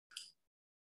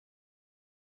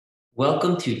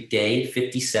Welcome to day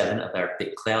 57 of our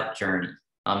BitClout journey.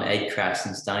 I'm Ed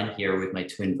Krasenstein here with my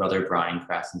twin brother, Brian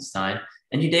Krasenstein.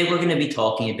 And today we're going to be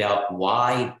talking about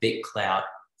why BitClout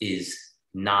is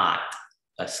not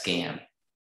a scam.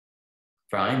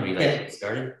 Brian, would you like to get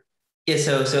started? Yeah,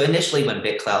 so initially when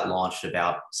BitClout launched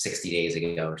about 60 days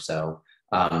ago or so,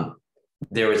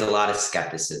 there was a lot of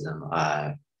skepticism.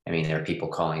 There are people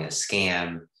calling it a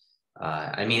scam.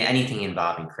 Anything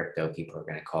involving crypto, people are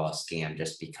going to call a scam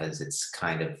just because it's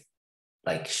kind of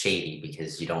like shady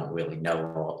because you don't really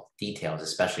know all the details,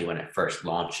 especially when it first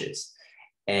launches.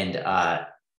 And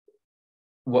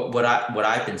what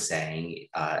I've been saying,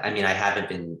 I haven't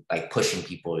been like pushing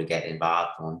people to get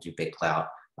involved onto BitClout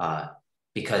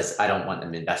because I don't want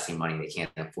them investing money they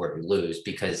can't afford to lose,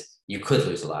 because you could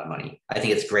lose a lot of money. I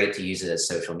think it's great to use it as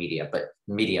social media, but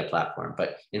media platform,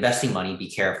 but investing money, be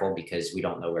careful because we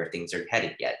don't know where things are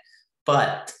headed yet.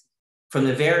 But from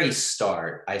the very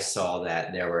start, I saw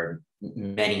that there were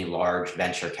many large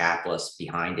venture capitalists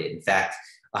behind it. In fact,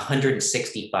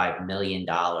 $165 million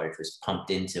was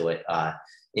pumped into it,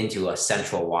 into a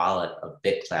central wallet of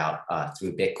BitClout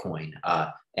through Bitcoin.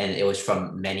 And it was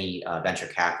from many venture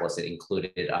capitalists. It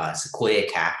included Sequoia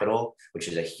Capital, which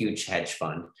is a huge hedge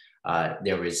fund.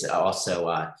 There was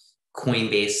also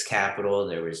Coinbase Capital.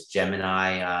 There was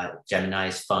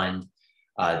Gemini's fund.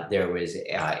 There was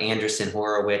Andreessen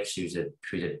Horowitz, who's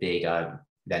a big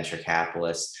venture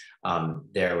capitalist.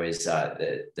 There was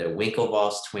the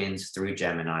Winklevoss twins through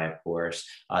Gemini, of course.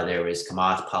 There was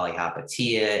Kamath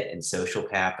Palihapitiya and Social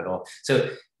Capital. So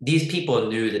these people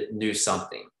knew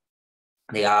something.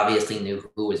 They obviously knew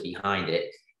who was behind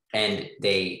it, and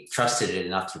they trusted it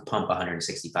enough to pump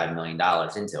 $165 million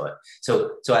into it.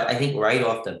 So I think right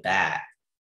off the bat,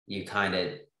 you kind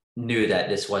of knew that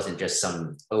this wasn't just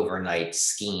some overnight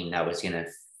scheme that was going to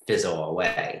fizzle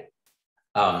away.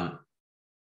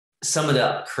 Some of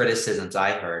the criticisms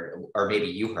I heard, or maybe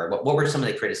you heard, what were some of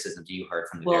the criticisms you heard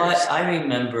from the I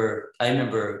remember I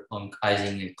was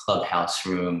in a clubhouse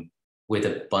room with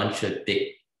a bunch of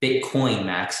Bitcoin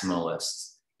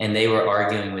maximalists, and they were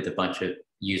arguing with a bunch of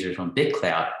users on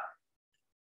BitClout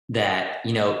that,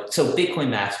 so Bitcoin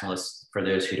maximalists, for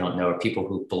those who don't know, are people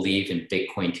who believe in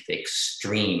Bitcoin to the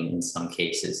extreme in some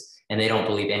cases, and they don't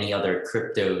believe any other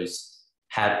cryptos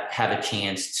have a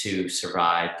chance to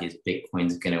survive because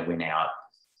Bitcoin's going to win out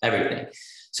everything.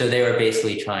 So they were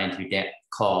basically trying to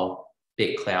call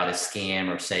BitClout a scam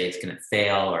or say it's going to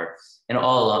fail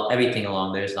everything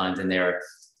along those lines. And they're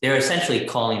essentially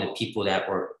calling the people that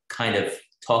were kind of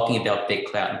talking about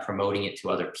BitClout and promoting it to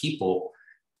other people.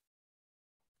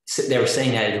 So they were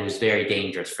saying that it was very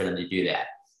dangerous for them to do that.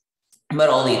 But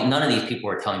none of these people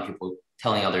were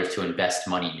telling others to invest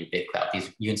money into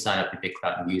BitClout. You can sign up to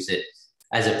BitClout and use it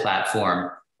as a platform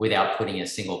without putting a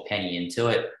single penny into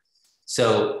it.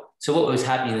 So what was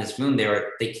happening in this room,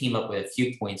 they came up with a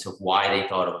few points of why they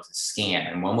thought it was a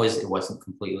scam. And one was it wasn't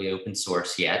completely open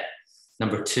source yet.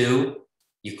 Number two,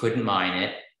 you couldn't mine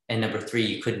it. And number three,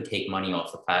 you couldn't take money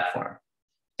off the platform.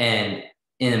 And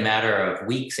in a matter of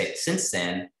weeks since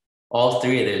then, all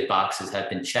three of those boxes have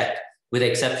been checked, with the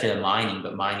exception of mining,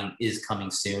 but mining is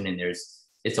coming soon, and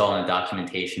it's all in the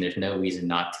documentation. There's no reason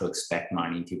not to expect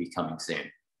mining to be coming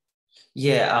soon.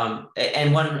 Yeah,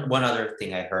 and one other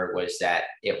thing I heard was that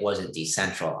it wasn't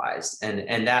decentralized,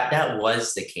 and that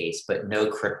was the case, but no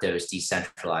crypto is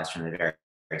decentralized from the very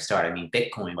start.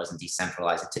 Bitcoin wasn't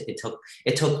decentralized.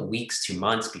 It took weeks to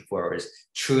months before it was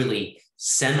truly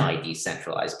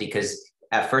semi-decentralized, because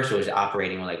at first it was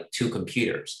operating on like two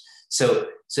computers. So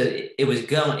it was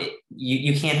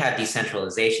you can't have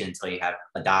decentralization until you have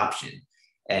adoption.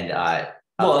 And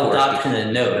adoption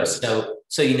and nodes.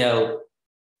 So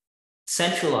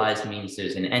centralized means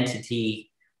there's an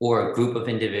entity or a group of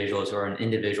individuals or an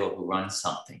individual who runs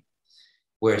something.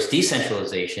 Whereas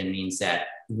decentralization means that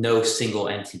no single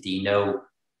entity, no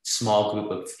small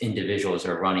group of individuals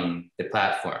are running the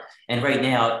platform. And right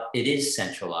now it is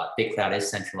centralized. BitClout is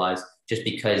centralized just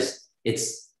because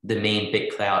it's the main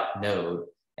BitClout node.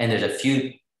 And there's a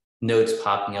few nodes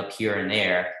popping up here and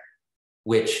there,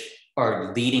 which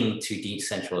are leading to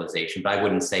decentralization, but I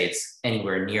wouldn't say it's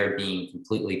anywhere near being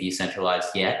completely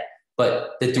decentralized yet.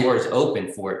 But the door is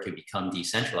open for it to become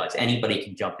decentralized. Anybody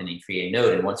can jump in and create a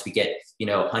node. And once we get,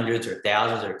 hundreds or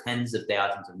thousands or tens of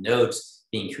thousands of nodes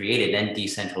being created, then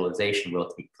decentralization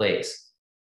will take place.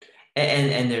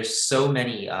 And there's so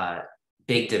many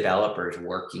big developers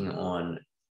working on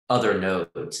other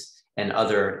nodes and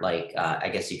other, I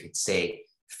guess you could say,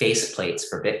 faceplates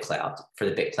for BitClout, for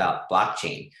the BitClout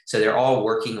blockchain. So they're all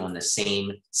working on the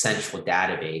same central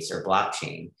database or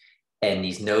blockchain. and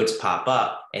these nodes pop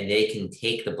up, and they can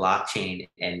take the blockchain,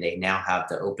 and they now have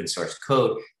the open source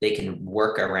code. They can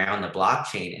work around the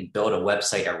blockchain and build a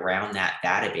website around that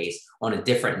database on a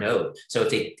different node. So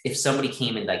if somebody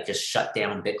came and like just shut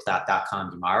down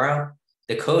bitclout.com tomorrow,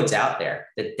 the code's out there.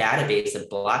 The database, the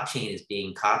blockchain is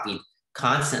being copied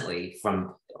constantly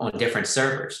from on different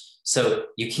servers. So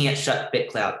you can't shut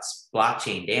BitClout's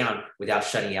blockchain down without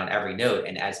shutting down every node.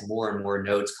 And as more and more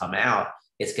nodes come out,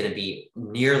 it's going to be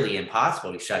nearly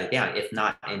impossible to shut it down, if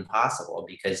not impossible,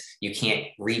 because you can't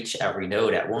reach every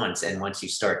node at once. And once you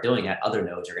start doing that, other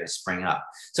nodes are going to spring up.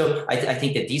 So I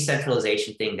think the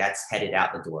decentralization thing, that's headed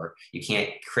out the door. You can't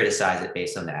criticize it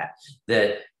based on that.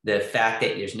 The fact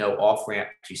that there's no off-ramp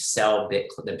to sell the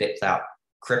BitClout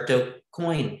crypto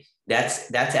coin,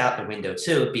 that's out the window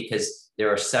too, because there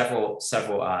are several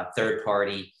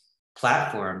third-party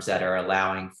platforms that are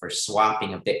allowing for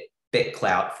swapping a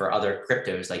BitClout for other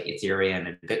cryptos like Ethereum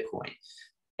and Bitcoin,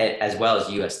 as well as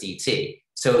USDT.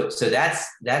 So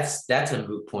that's a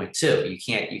moot point too. You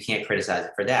can't criticize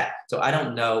it for that. So I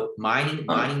don't know. Mining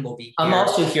will be. I'm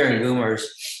also hearing rumors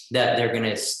that they're going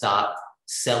to stop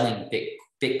selling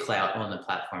BitClout on the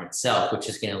platform itself, which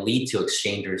is going to lead to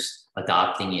exchangers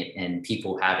adopting it and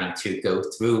people having to go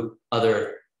through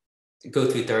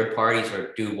third parties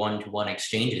or do one-to-one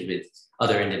exchanges with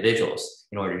other individuals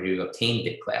in order to obtain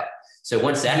BitClout. So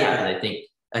once that happens,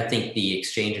 I think the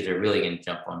exchanges are really going to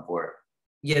jump on board.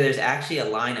 Yeah, there's actually a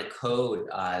line of code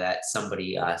that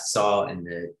somebody saw in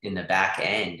the back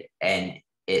end, and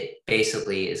it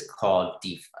basically is called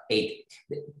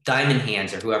Diamond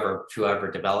Hands, or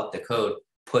whoever developed the code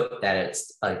put that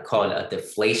it's called a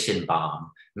deflation bomb,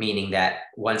 meaning that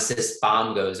once this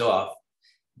bomb goes off,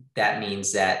 that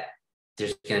means that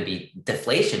there's going to be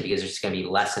deflation, because there's going to be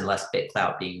less and less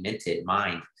BitClout being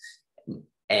mined,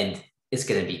 and it's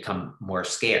going to become more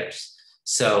scarce.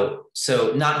 So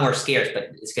not more scarce, but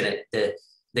it's going to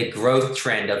the growth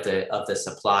trend of the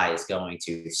supply is going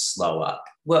to slow up.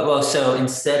 Well, so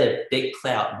instead of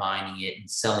BitClout mining it and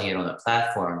selling it on the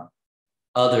platform,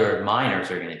 other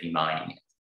miners are going to be mining it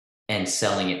and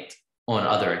selling it on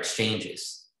other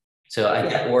exchanges. So I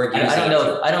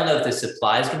don't know if the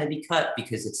supply is going to be cut,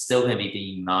 because it's still going to be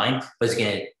being mined, but it's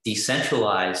going to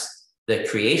decentralize the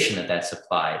creation of that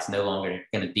supply. It's no longer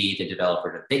going to be the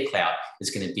developer of BitClout.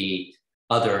 It's going to be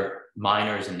other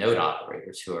miners and node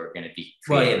operators who are going to be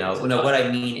creating. No, what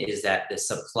I mean is that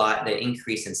the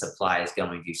increase in supply is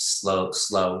going to slow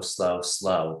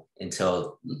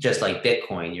until, just like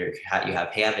Bitcoin, you have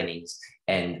halvenings,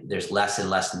 and there's less and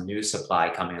less new supply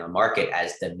coming on the market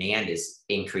as demand is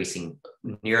increasing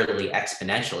nearly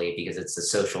exponentially, because it's a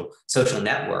social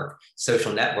network.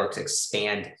 Social networks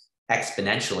expand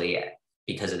exponentially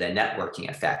because of the networking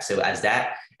effect. So as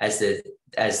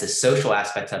the social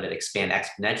aspects of it expand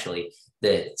exponentially,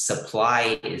 the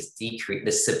supply is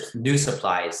new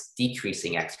supply is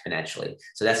decreasing exponentially.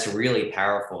 So that's really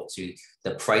powerful to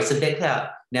the price of BitClout.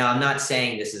 Now, I'm not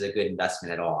saying this is a good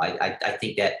investment at all. I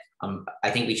think that I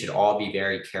think we should all be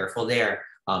very careful there.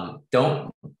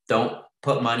 Don't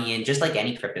put money in, just like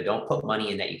any crypto. Don't put money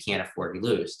in that you can't afford to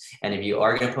lose. And if you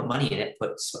are going to put money in it,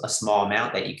 put a small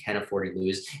amount that you can afford to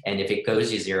lose. And if it goes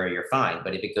to zero, you're fine.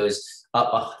 But if it goes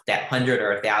up that 100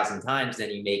 or 1,000 times, then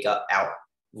you make out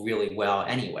really well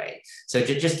anyway. So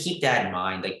just keep that in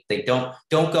mind. Like, they don't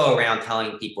go around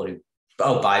telling people to,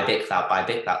 buy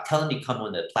BitClout. Tell them to come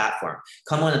on the platform.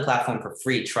 Come on the platform for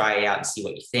free. Try it out and see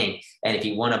what you think. And if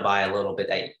you want to buy a little bit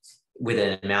with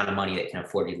an amount of money that can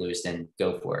afford to lose, then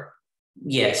go for it.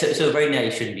 Yeah, so right now you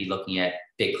shouldn't be looking at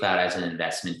BitClout as an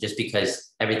investment, just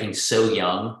because everything's so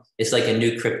young. It's like when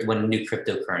a new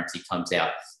cryptocurrency comes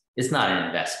out, it's not an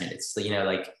investment. It's,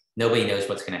 like, nobody knows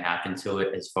what's going to happen to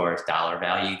it as far as dollar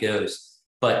value goes.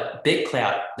 But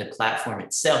BitClout, the platform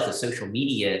itself, the social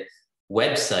media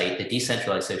website, the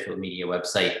decentralized social media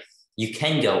website, you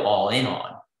can go all in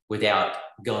on without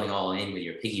going all in with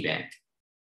your piggy bank.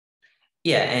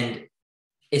 Yeah, and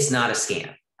it's not a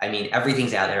scam. I mean,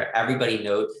 everything's out there. Everybody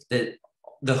knows that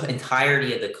the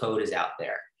entirety of the code is out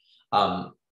there.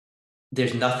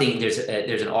 There's nothing. There's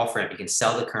an off ramp. You can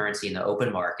sell the currency in the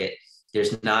open market.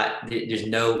 There's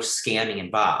no scamming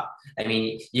involved. I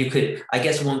mean, I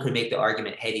guess one could make the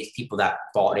argument, hey, these people that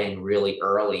bought in really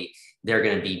early, they're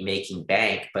going to be making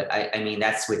bank. But I mean,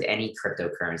 that's with any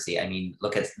cryptocurrency. I mean,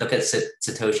 look at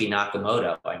Satoshi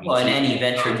Nakamoto. I mean, in any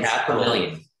venture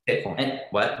capital. Bitcoin.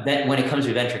 And when it comes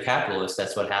to venture capitalists,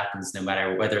 that's what happens, no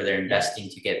matter whether they're investing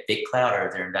to get BitClout or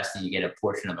they're investing to get a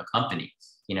portion of a company.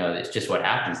 It's just what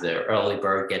happens. The early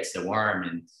bird gets the worm.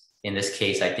 And in this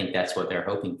case, I think that's what they're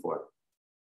hoping for.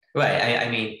 Right. I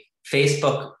mean,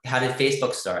 Facebook, how did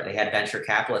Facebook start? They had venture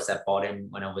capitalists that bought in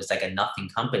when it was like a nothing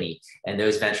company. And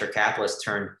those venture capitalists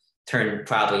turned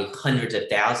probably hundreds of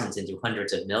thousands into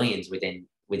hundreds of millions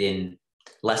within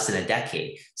less than a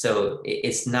decade. So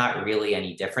it's not really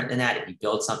any different than that. If you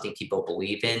build something people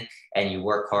believe in and you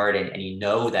work hard and you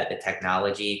know that the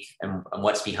technology and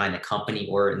what's behind the company,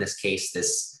 or in this case,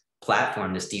 this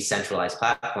platform, this decentralized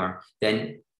platform,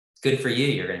 then good for you,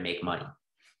 you're going to make money.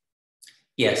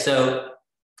 Yeah, so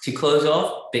to close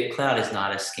off, BitClout is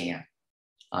not a scam.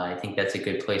 I think that's a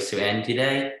good place to end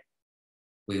today.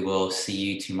 We will see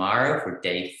you tomorrow for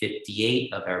day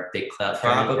 58 of our BitClout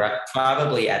journey.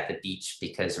 Probably at the beach,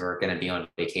 because we're going to be on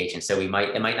vacation. So it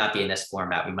might not be in this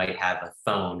format. We might have a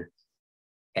phone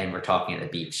and we're talking at the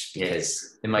beach,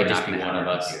 because it might just be one of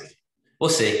us. We'll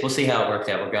see. We'll see how it works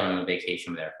out. We're going on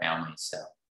vacation with our families. So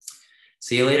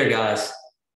see you later, guys.